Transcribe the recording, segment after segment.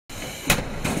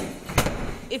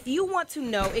If you want to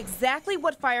know exactly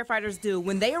what firefighters do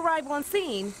when they arrive on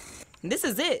scene, this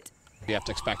is it. You have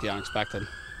to expect the unexpected.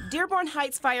 Dearborn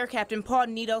Heights Fire Captain Paul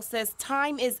Nito says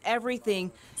time is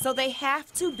everything, so they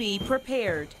have to be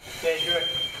prepared. Okay, good.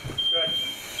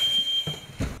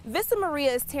 Vista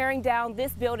Maria is tearing down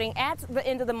this building at the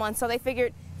end of the month, so they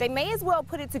figured they may as well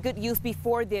put it to good use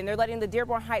before then. They're letting the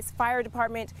Dearborn Heights Fire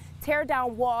Department tear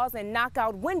down walls and knock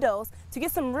out windows to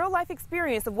get some real-life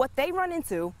experience of what they run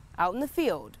into out in the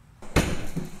field.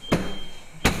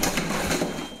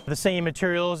 The same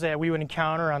materials that we would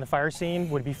encounter on the fire scene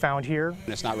would be found here. And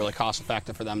it's not really cost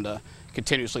effective for them to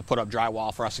continuously put up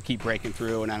drywall for us to keep breaking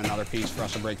through, and then another piece for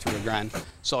us to break through again.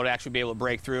 So to actually be able to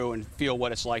break through and feel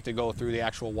what it's like to go through the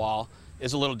actual wall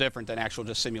is a little different than actual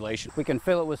just simulation. We can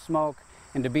fill it with smoke,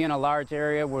 and to be in a large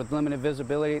area with limited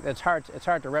visibility, it's hard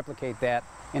to replicate that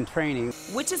in training.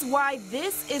 Which is why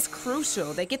this is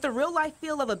crucial. They get the real-life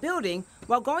feel of a building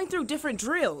while going through different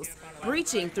drills,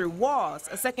 breaching through walls,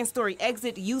 a second-story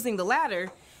exit using the ladder,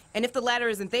 and if the ladder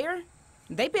isn't there,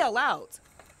 they bail out.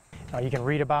 You can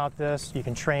read about this, you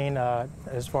can train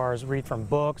as far as read from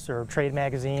books or trade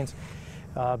magazines,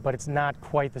 but it's not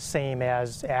quite the same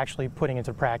as actually putting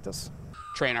into practice.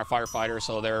 Train our firefighters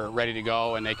so they're ready to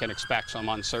go and they can expect some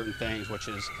uncertain things, which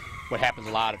is what happens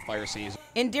a lot at fire scenes.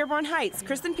 In Dearborn Heights,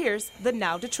 Kristen Pierce, The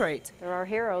Now Detroit. There are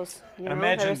heroes,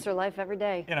 that risk their life every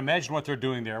day. And imagine what they're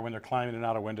doing there when they're climbing in and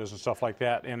out of windows and stuff like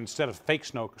that. And instead of fake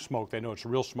smoke, they know it's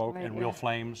real smoke and real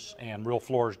flames and real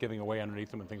floors giving away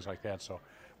underneath them and things like that. So one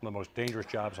of the most dangerous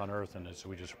jobs on earth, and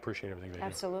we just appreciate everything they do.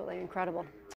 Absolutely incredible.